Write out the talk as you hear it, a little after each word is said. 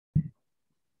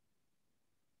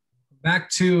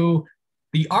Back to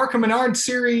the ARCA Menards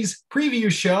series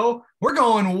preview show. We're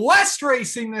going West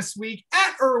racing this week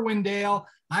at Irwindale.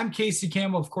 I'm Casey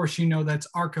Campbell. Of course, you know that's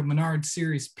ARCA Menards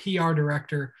series PR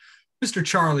director, Mr.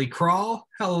 Charlie Crawl.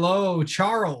 Hello,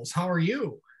 Charles. How are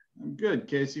you? I'm good,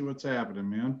 Casey. What's happening,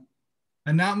 man?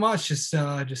 And not much. Just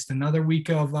another week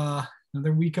of ARCA.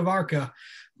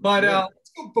 But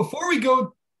before we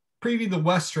go preview the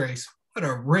West race, what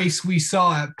a race we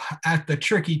saw at the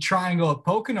Tricky Triangle at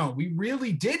Pocono. We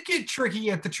really did get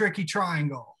tricky at the Tricky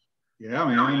Triangle. Yeah,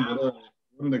 man. What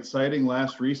an exciting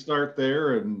last restart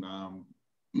there. And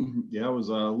yeah, it was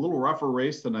a little rougher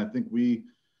race than I think we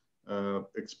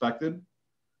expected.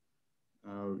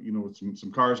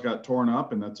 Some cars got torn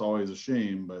up, and that's always a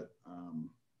shame. But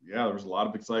yeah, there was a lot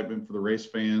of excitement for the race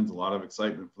fans, a lot of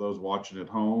excitement for those watching at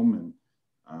home.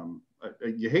 And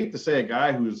you hate to say a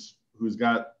guy who's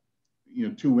got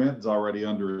 2 wins already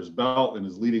under his belt and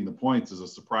is leading the points as a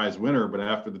surprise winner. But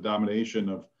after the domination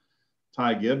of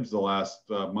Ty Gibbs the last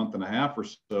month and a half or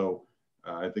so,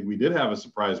 I think we did have a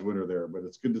surprise winner there. But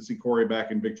it's good to see Corey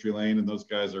back in victory lane, and those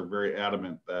guys are very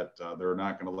adamant that they're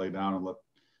not going to lay down and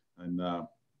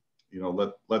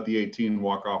let the 18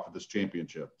 walk off with this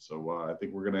championship. So I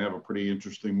think we're going to have a pretty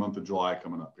interesting month of July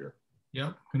coming up here.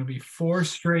 Yep, going to be 4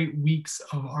 straight weeks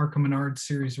of ARCA Menards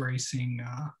series racing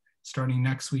starting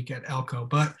next week at Elko.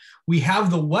 But we have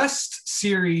the West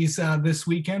Series this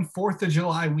weekend, 4th of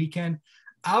July weekend,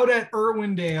 out at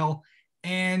Irwindale.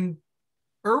 And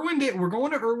we're going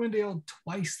to Irwindale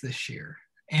twice this year.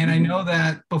 And I know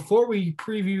that before we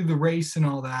preview the race and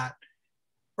all that,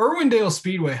 Irwindale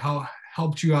Speedway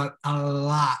helped you out a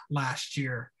lot last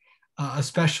year,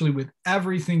 especially with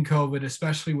everything COVID,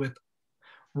 especially with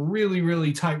really,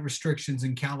 really tight restrictions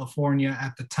in California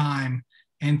at the time.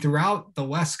 And throughout the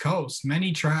West Coast,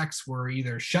 many tracks were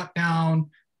either shut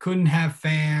down, couldn't have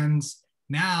fans.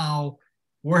 Now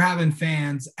we're having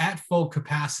fans at full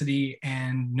capacity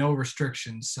and no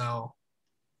restrictions. So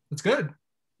it's good.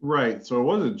 Right. So it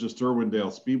wasn't just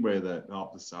Irwindale Speedway that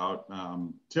helped us out.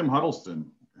 Tim Huddleston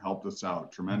helped us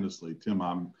out tremendously.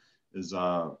 Tim is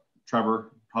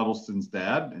Trevor Huddleston's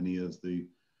dad, and he is the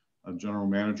general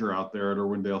manager out there at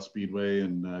Irwindale Speedway.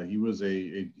 And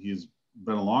he's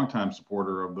been a longtime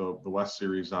supporter of the West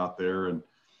Series out there, and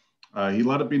he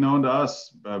let it be known to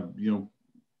us,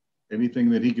 anything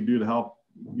that he could do to help,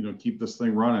 keep this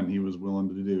thing running, he was willing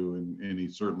to do, and he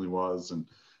certainly was. And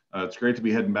it's great to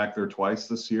be heading back there twice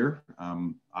this year.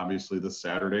 Obviously, this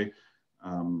Saturday,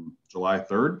 July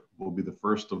 3rd, will be the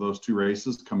first of those 2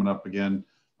 races. Coming up again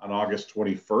on August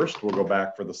 21st, we'll go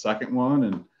back for the second one,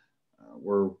 and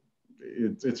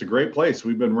it's a great place.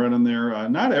 We've been running there,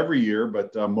 not every year,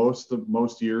 but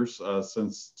most years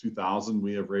since 2000,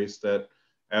 we have raced at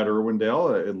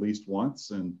Irwindale at least once.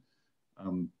 And,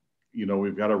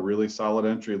 we've got a really solid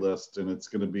entry list, and it's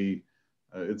going to be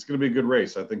a good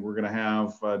race. I think we're going to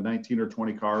have 19 or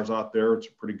 20 cars out there. It's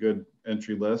a pretty good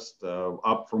entry list,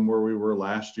 up from where we were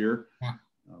last year. Yeah.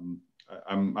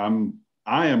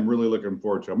 I am really looking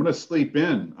forward to it. I'm going to sleep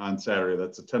in on Saturday.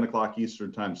 That's a 10 o'clock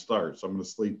Eastern time start. So I'm going to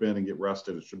sleep in and get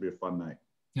rested. It should be a fun night.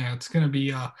 Yeah, it's going to be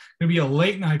a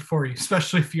late night for you,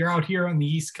 especially if you're out here on the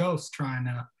East Coast trying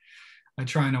to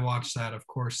watch that, of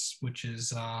course, which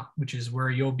is where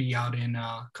you'll be out in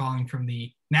calling from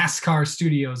the NASCAR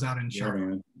studios out in Charlotte. Yeah,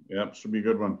 man. Yep, should be a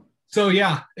good one. So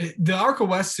yeah, the ARCA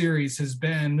West Series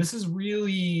this is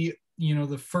really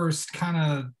the first kind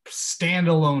of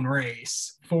standalone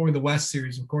race for the West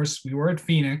Series. Of course, we were at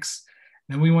Phoenix,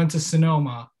 then we went to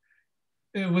Sonoma.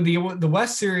 With the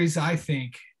West Series, I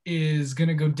think, is going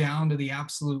to go down to the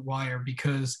absolute wire,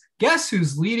 because guess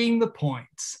who's leading the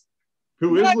points?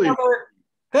 Who is leading?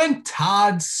 Then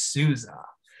Todd Souza.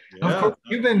 Yeah. Of course,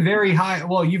 you've been very high.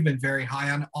 Well, you've been very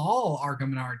high on all ARCA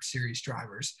Menards series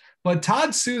drivers, but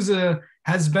Todd Souza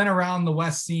has been around the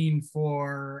West scene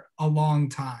for a long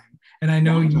time. And I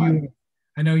know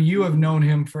you've known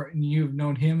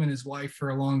him and his wife for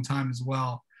a long time as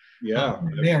well. Yeah.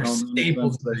 They are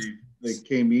staples. They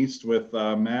came east with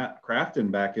Matt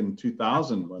Crafton back in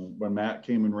 2000 when Matt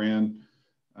came and ran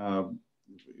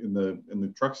in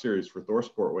the truck series for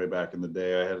ThorSport way back in the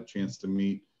day. I had a chance to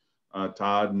meet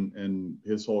Todd and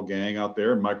his whole gang out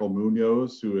there. Michael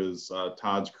Munoz, who is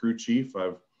Todd's crew chief.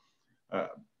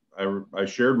 I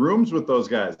shared rooms with those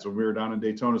guys when we were down in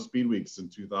Daytona Speed Weeks in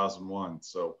 2001.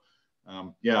 So,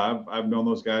 I've known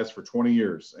those guys for 20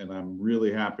 years, and I'm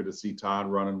really happy to see Todd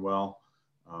running well.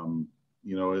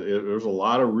 There's a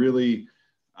lot of really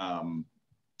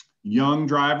young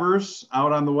drivers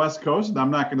out on the West Coast. And I'm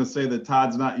not going to say that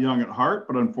Todd's not young at heart,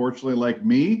 but unfortunately, like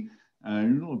me, a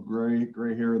little gray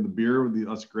hair in the beard with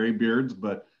us gray beards.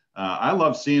 But I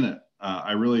love seeing it.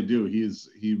 I really do.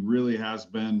 He really has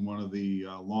been one of the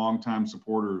longtime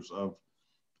supporters of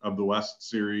the West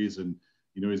Series, and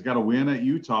he's got a win at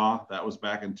Utah. That was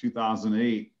back in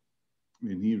 2008. I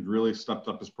mean, he really stepped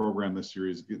up his program this year.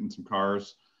 He's getting some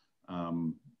cars.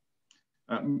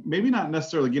 Maybe not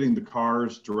necessarily getting the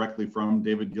cars directly from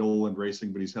David Gilliland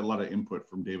Racing, but he's had a lot of input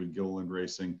from David Gilliland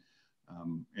Racing.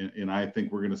 And I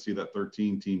think we're going to see that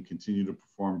 13 team continue to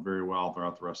perform very well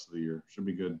throughout the rest of the year. Should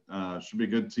be good. Should be a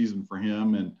good season for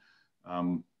him.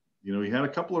 And, he had a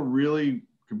couple of really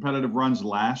competitive runs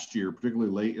last year,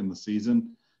 particularly late in the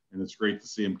season. And it's great to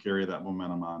see him carry that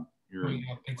momentum on here.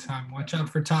 Yeah, big time. Watch out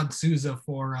for Todd Souza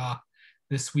for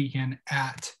this weekend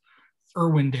at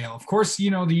Irwindale. Of course, the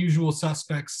usual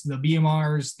suspects, the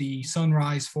BMRs, the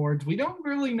Sunrise Fords. We don't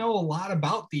really know a lot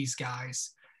about these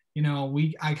guys.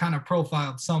 I kind of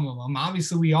profiled some of them.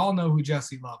 Obviously, we all know who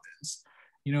Jesse Love is.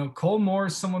 Cole Moore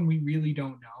is someone we really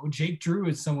don't know. Jake Drew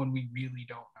is someone we really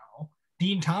don't know.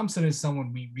 Dean Thompson is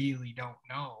someone we really don't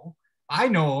know. I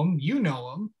know him, you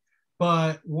know him,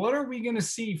 but what are we going to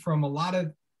see from a lot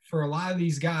of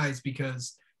these guys?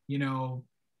 Because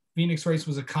Phoenix race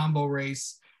was a combo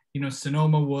race.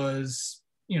 Sonoma was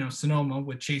Sonoma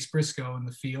with Chase Briscoe in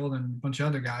the field and a bunch of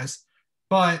other guys,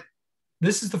 but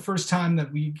this is the first time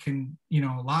that we can,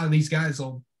 a lot of these guys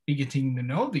will be getting to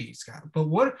know these guys. But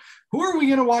who are we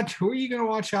going to watch? Who are you going to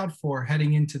watch out for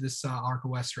heading into this ARCA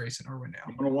West race in Irwindale?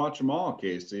 I'm going to watch them all,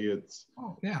 Casey. It's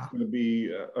going to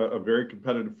be a very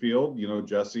competitive field.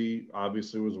 Jesse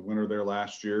obviously was a winner there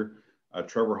last year.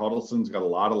 Trevor Huddleston's got a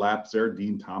lot of laps there.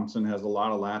 Dean Thompson has a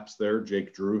lot of laps there.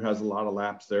 Jake Drew has a lot of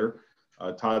laps there.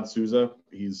 Todd Souza,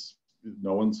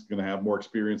 no one's going to have more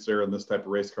experience there in this type of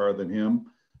race car than him.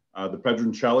 The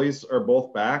Pedroncellis are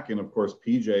both back. And of course,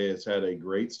 PJ has had a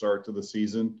great start to the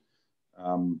season.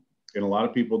 And a lot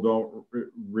of people don't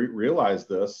realize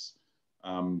this.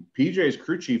 PJ's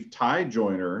crew chief, Ty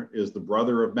Joyner, is the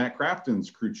brother of Matt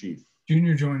Crafton's crew chief.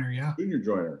 Junior Joyner, yeah. Junior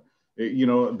Joyner.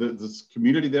 This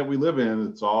community that we live in,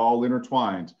 it's all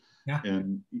intertwined. Yeah.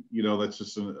 And, that's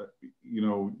just,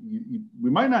 we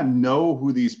might not know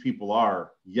who these people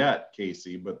are yet,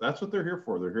 Casey, but that's what they're here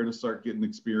for. They're here to start getting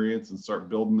experience and start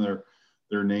building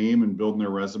their name and building their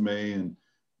resume. And,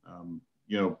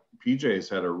 PJ's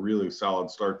had a really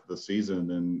solid start to the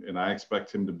season, and I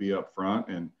expect him to be up front.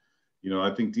 And,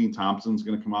 I think Dean Thompson's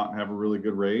going to come out and have a really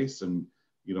good race. And,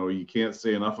 you can't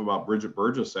say enough about Bridget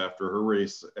Burgess after her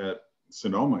race at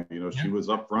Sonoma. She was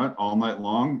up front all night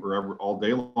long or all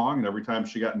day long. And every time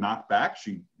she got knocked back,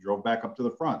 she drove back up to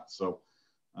the front. So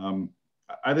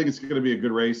I think it's going to be a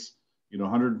good race.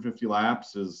 150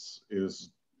 laps is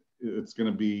it's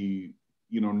going to be,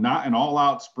 not an all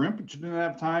out sprint, but you didn't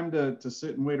have time to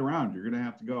sit and wait around. You're going to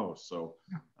have to go. So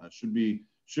should be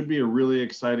a really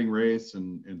exciting race.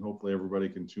 And hopefully everybody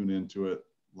can tune into it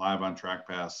live on Track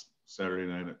Pass Saturday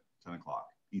night at 10 o'clock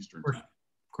Eastern time.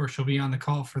 Of course, you'll be on the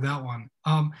call for that one.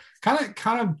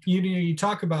 We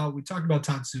talk about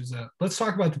Todd Souza. Let's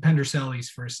talk about the Pendercellis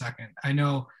for a second.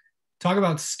 Talk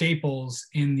about staples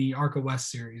in the ARCA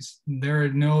West series.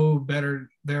 There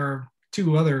are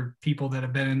two other people that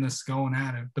have been in this going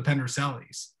at it, the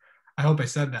Pendercellis. I hope I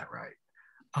said that right.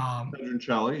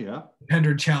 Pedroncelli, yeah.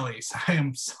 Pendercellis. I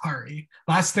am sorry.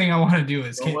 Last thing I want to do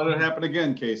is don't let it happen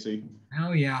again, Casey.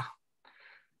 Hell yeah.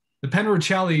 The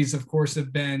Pendercellis, of course,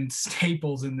 have been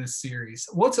staples in this series.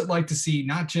 What's it like to see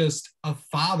not just a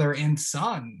father and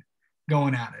son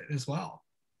going at it as well?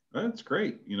 That's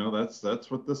great. That's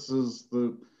what this is.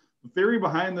 The theory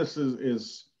behind this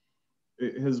is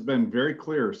it has been very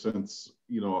clear since,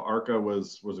 ARCA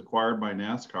was acquired by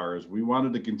NASCAR. Is we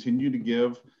wanted to continue to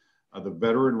give the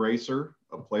veteran racer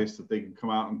a place that they could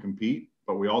come out and compete,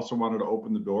 but we also wanted to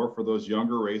open the door for those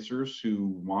younger racers who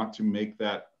want to make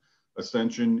that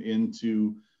ascension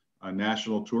into a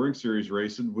national touring series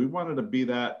racing. We wanted to be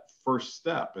that first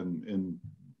step, and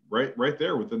right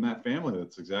there within that family,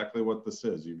 that's exactly what this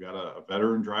is. You've got a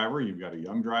veteran driver, you've got a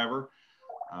young driver,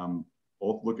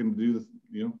 both looking to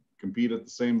do compete at the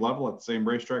same level, at the same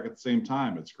racetrack at the same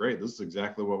time. It's great. This is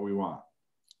exactly what we want.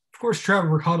 Of course,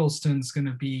 Trevor Huddleston's do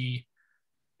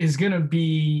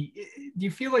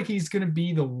you feel like he's going to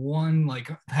be the one,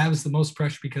 has the most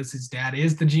pressure because his dad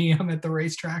is the GM at the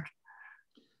racetrack?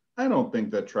 I don't think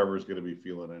that Trevor's going to be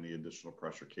feeling any additional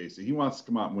pressure, Casey. He wants to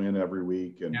come out and win every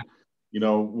week. And,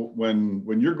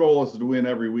 when your goal is to win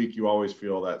every week, you always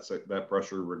feel that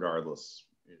pressure regardless.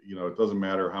 It doesn't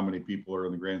matter how many people are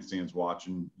in the grandstands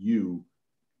watching you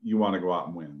want to go out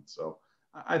and win. So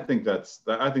I think that's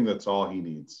all he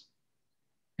needs.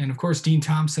 And of course, Dean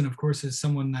Thompson, of course, is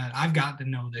someone that I've gotten to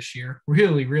know this year.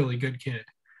 Really, really good kid.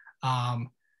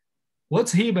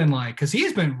 What's he been like? Because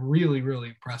he's been really, really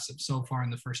impressive so far in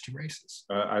the first 2 races.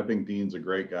 I think Dean's a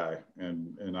great guy,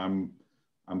 and I'm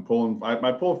pulling.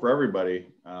 I pull for everybody,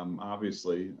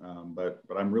 obviously, but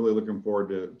I'm really looking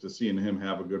forward to seeing him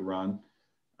have a good run.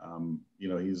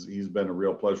 He's been a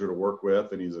real pleasure to work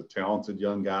with, and he's a talented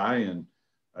young guy, and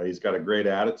he's got a great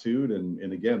attitude.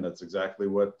 And again, that's exactly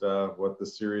what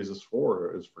this series is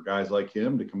for guys like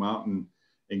him to come out and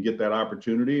get that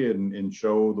opportunity and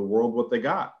show the world what they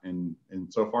got. And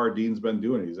so far, Dean's been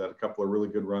doing it. He's had a couple of really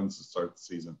good runs to start the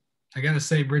season. I got to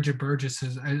say, Bridget Burgess,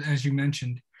 as you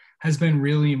mentioned, has been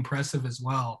really impressive as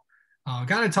well.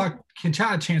 Got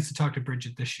a chance to talk to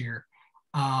Bridget this year.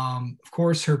 Of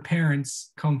course, her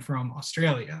parents come from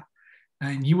Australia,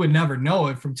 and you would never know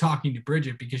it from talking to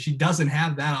Bridget because she doesn't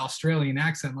have that Australian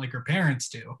accent like her parents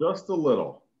do. Just a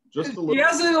little. She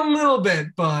has it a little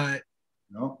bit, but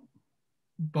no.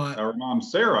 But our mom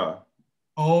Sarah.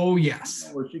 Oh yes.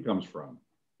 Where she comes from.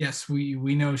 Yes,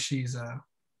 we know she's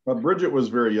But Bridget was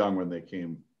very young when they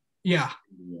came. Yeah.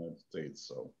 To the United States,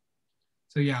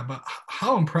 So yeah, but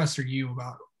how impressed are you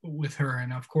with her?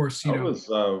 And of course, I was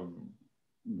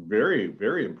very,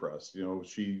 very impressed.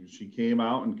 She came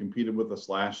out and competed with us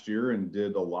last year and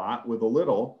did a lot with a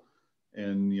little.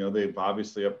 And, they've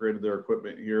obviously upgraded their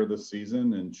equipment here this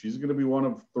season. And she's going to be one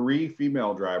of 3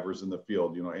 female drivers in the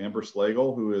field. Amber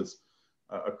Slagle, who is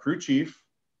a crew chief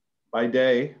by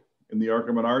day in the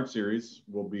ARCA Menards series,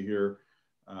 will be here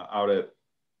out at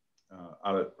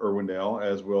Irwindale,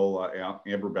 as will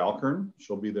Amber Balkern.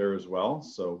 She'll be there as well.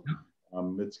 So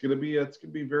it's going to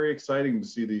be very exciting to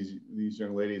see these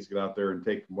young ladies get out there and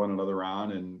take one another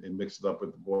on and mix it up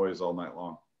with the boys all night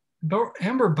long.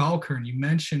 Amber Balkern, you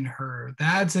mentioned her.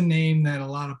 That's a name that a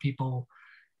lot of people,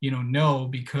 know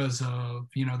because of,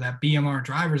 that BMR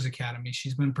Drivers Academy.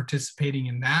 She's been participating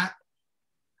in that.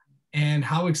 And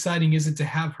how exciting is it to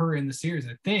have her in the series?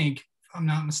 I think, if I'm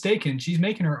not mistaken, she's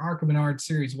making her ARCA Menards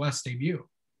Series West debut.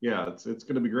 Yeah, it's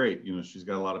going to be great. She's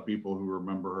got a lot of people who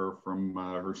remember her from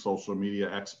her social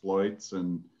media exploits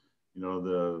and,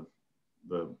 the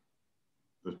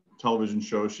television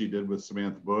show she did with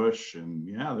Samantha Bush. And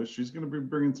yeah, she's going to be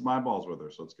bringing some eyeballs with her.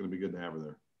 So it's going to be good to have her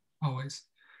there. Always.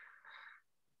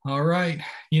 All right.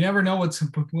 You never know what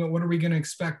are we going to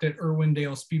expect at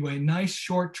Irwindale Speedway. Nice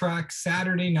short track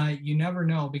Saturday night. You never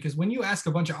know, because when you ask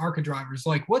a bunch of ARCA drivers,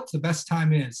 like what's the best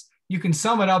time is, you can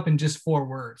sum it up in just 4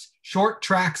 words: short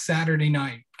track Saturday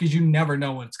night, because you never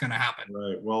know what's going to happen.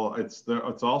 Right. Well, it's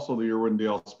also the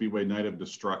Irwindale Speedway Night of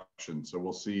Destruction. So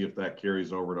we'll see if that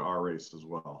carries over to our race as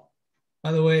well.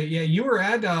 By the way, yeah, you were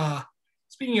at,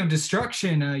 speaking of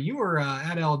destruction, you were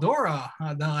at Eldora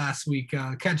the last week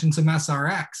catching some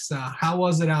SRX. How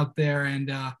was it out there? And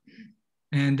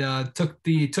took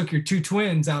your 2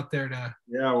 twins out there to.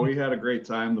 Yeah, we had a great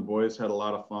time. The boys had a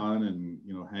lot of fun,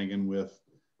 and hanging with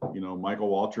Michael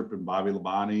Waltrip and Bobby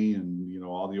Labonte and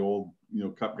all the old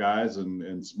Cup guys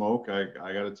and Smoke.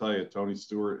 I got to tell you, Tony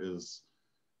Stewart is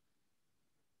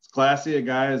as classy a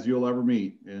guy as you'll ever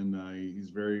meet, and he's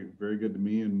very, very good to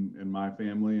me and my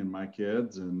family and my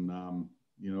kids. And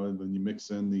and then you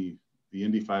mix in the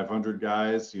Indy 500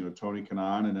 guys, Tony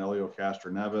Kanaan and Elio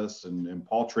Castroneves, and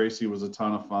Paul Tracy was a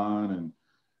ton of fun.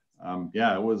 And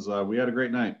it was we had a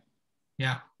great night.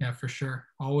 Yeah, for sure.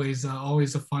 Always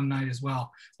a fun night as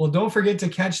well. Well, don't forget to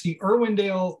catch the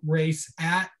Irwindale race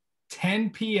at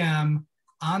 10 p.m.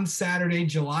 on Saturday,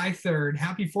 July 3rd.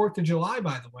 Happy 4th of July,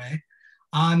 by the way,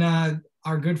 on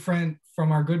our good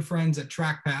friends at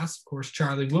Track Pass. Of course,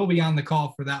 Charlie will be on the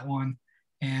call for that one.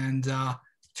 And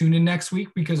tune in next week,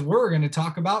 because we're going to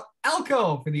talk about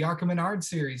Elko for the ARCA Menards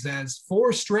series, as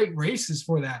 4 straight races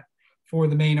for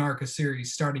the main ARCA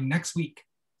series starting next week.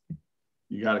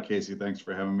 You got it, Casey. Thanks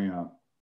for having me on.